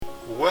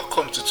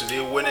Welcome to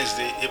today,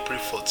 Wednesday, April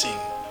 14,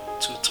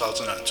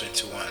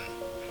 2021.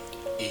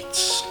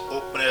 It's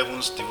Open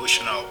Heavens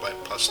Devotional by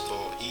Pastor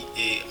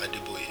E.A.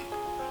 Adeboye.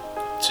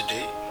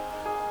 Today,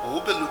 we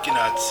will be looking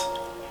at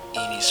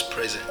In His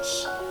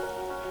Presence.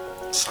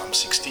 Psalm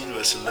 16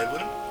 verse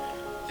 11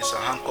 is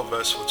our anchor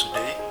verse for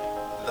today.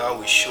 Thou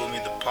wilt show me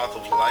the path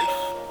of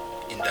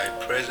life. In thy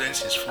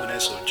presence is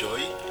fullness of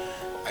joy.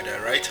 At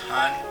thy right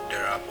hand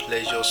there are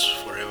pleasures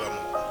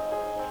forevermore.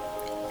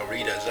 I'll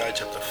read Isaiah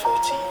chapter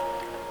 40,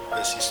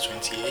 verses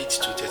 28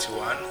 to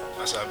 31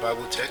 as our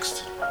Bible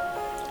text.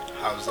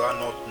 Hast thou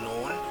not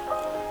known,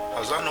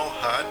 hast thou not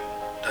heard,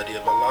 that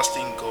the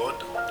everlasting God,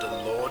 the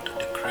Lord,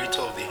 the creator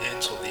of the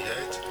ends of the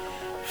earth,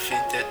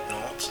 fainteth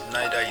not,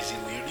 neither is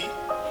he weary?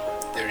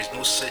 There is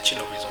no searching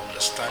of his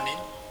understanding.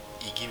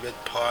 He giveth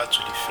power to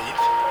the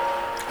faint,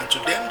 and to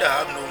them that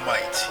have no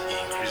might he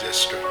increaseth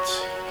strength.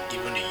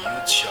 Even the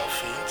youth shall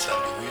faint and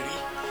be weary,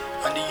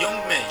 and the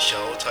young men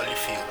shall utterly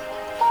fail.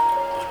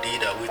 But they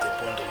that wait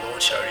upon the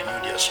Lord shall renew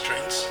their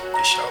strength.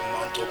 They shall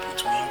mount up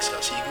with wings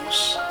as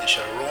eagles. They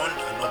shall run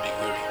and not be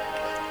weary,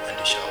 and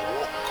they shall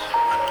walk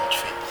and not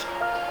faint.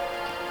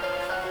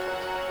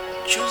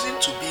 Choosing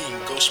to be in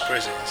God's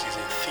presence is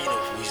a thing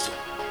of wisdom,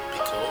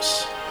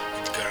 because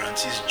it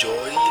guarantees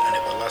joy and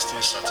everlasting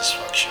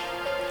satisfaction,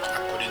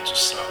 according to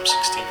Psalm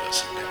 16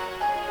 verse 11.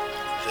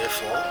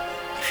 Therefore,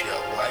 if you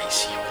are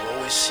wise, you will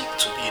always seek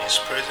to be in His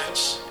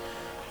presence.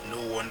 No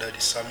wonder the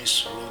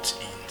psalmist wrote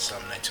in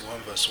Psalm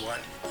 91 verse 1,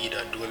 He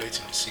that dwelleth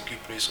in the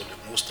secret place of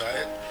the Most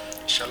High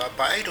shall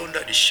abide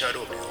under the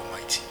shadow of the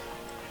Almighty.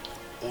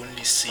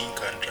 Only sin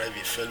can drive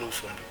a fellow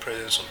from the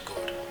presence of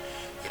God.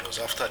 It was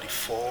after the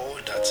fall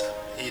that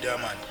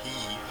Adam and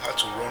Eve had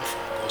to run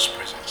from God's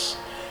presence.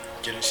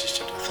 Genesis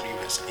chapter 3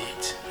 verse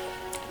 8.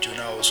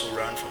 Jonah also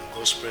ran from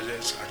God's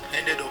presence and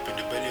ended up in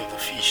the belly of the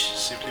fish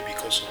simply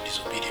because of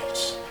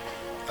disobedience.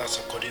 That's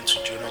according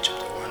to Jonah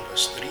chapter 1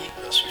 verse 3,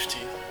 verse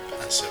 15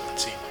 and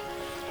 17.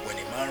 When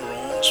a man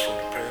runs from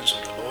the presence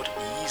of the Lord,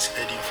 he is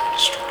heading for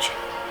destruction.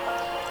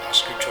 Our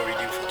scripture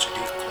reading for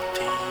today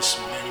contains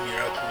many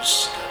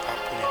miracles that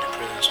happen in the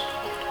presence of the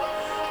Lord.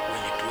 When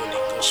you dwell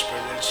in God's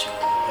presence, you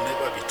will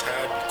never be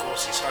tired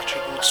because His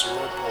attributes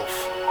rub off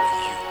on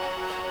you.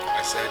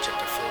 Isaiah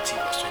chapter 40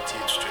 verse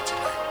 28 to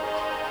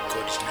 29.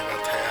 God is never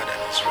tired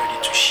and is ready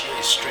to share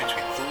His strength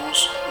with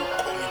those who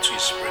come into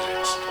His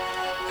presence.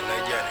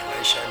 Elijah and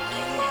Elisha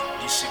knew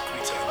this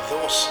secret and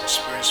thus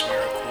experienced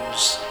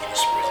miracles in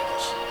His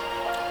presence.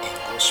 In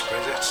God's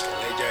presence,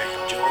 Elijah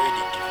enjoyed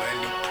a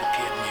divinely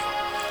prepared meal,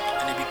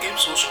 and he became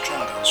so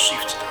strong and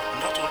swift that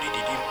not only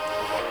did he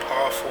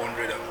overpower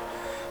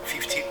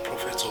 450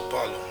 prophets of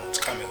Baal on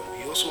Mount Carmel,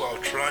 he also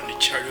outran the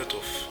chariot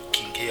of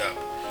King Ahab,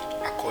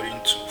 according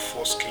to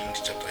 1 Kings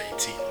chapter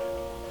 18.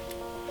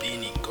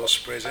 Being in God's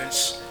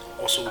presence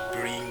also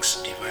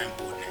brings divine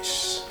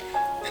boldness.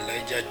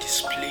 Elijah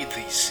displayed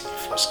this in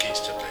 1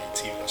 Kings chapter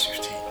 18 verse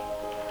 15.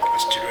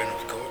 As children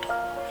of God,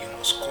 you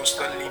must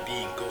constantly be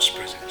in God's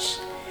presence.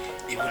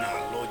 Even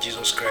our Lord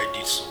Jesus Christ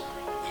did so.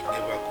 He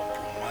never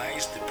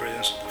compromised the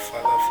presence of the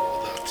Father for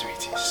other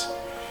activities.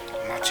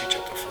 Matthew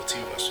chapter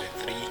 14 verse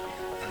 23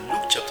 and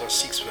Luke chapter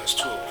 6 verse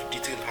 12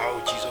 detail how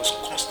Jesus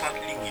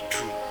constantly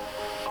withdrew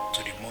to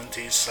the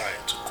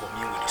mountainside to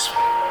commune with His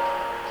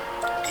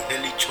Father. The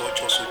early church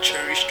also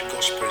cherished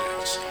God's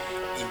presence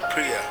in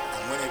prayer,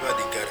 and whenever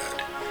they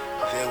gathered,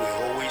 there were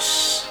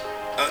always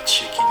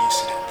earth-shaking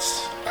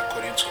incidents,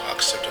 according to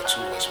Acts chapter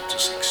 2 verse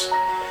 56.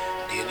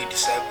 The early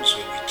disciples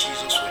were with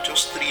Jesus for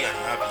just 3.5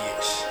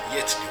 years,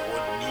 yet the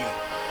world knew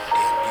they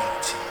had been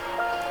with Him.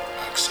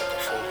 Acts chapter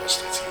 4 verse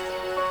 13.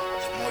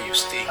 The more you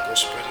stay in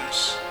God's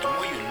presence, the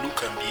more you look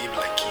and behave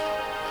like Him.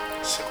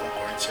 2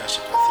 Corinthians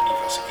chapter 3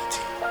 verse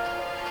 18.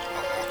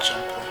 Our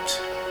action point: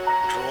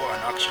 draw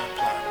an action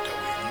plan that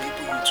will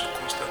enable you to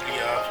constantly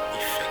have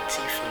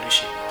effective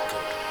fellowship with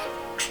God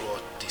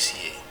throughout this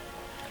year.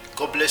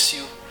 God bless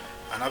you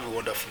and have a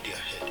wonderful day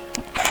ahead.